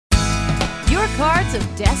Cards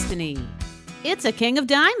of Destiny. It's a King of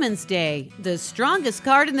Diamonds day, the strongest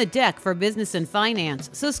card in the deck for business and finance,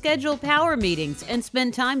 so schedule power meetings and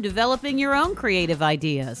spend time developing your own creative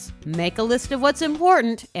ideas. Make a list of what's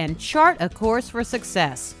important and chart a course for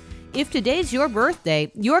success. If today's your birthday,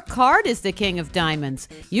 your card is the King of Diamonds.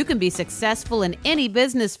 You can be successful in any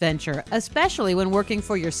business venture, especially when working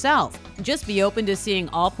for yourself. Just be open to seeing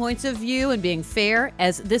all points of view and being fair,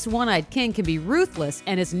 as this one-eyed king can be ruthless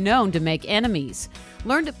and is known to make enemies.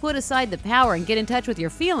 Learn to put aside the power and get in touch with your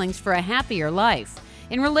feelings for a happier life.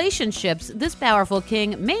 In relationships, this powerful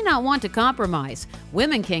king may not want to compromise.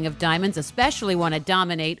 Women King of Diamonds especially want to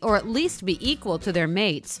dominate or at least be equal to their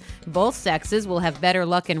mates. Both sexes will have better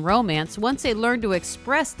luck in romance once they learn to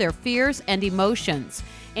express their fears and emotions.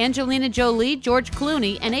 Angelina Jolie, George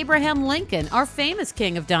Clooney, and Abraham Lincoln are famous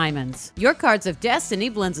King of Diamonds. Your Cards of Destiny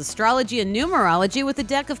blends astrology and numerology with a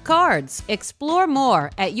deck of cards. Explore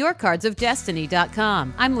more at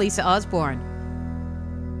yourcardsofdestiny.com. I'm Lisa Osborne.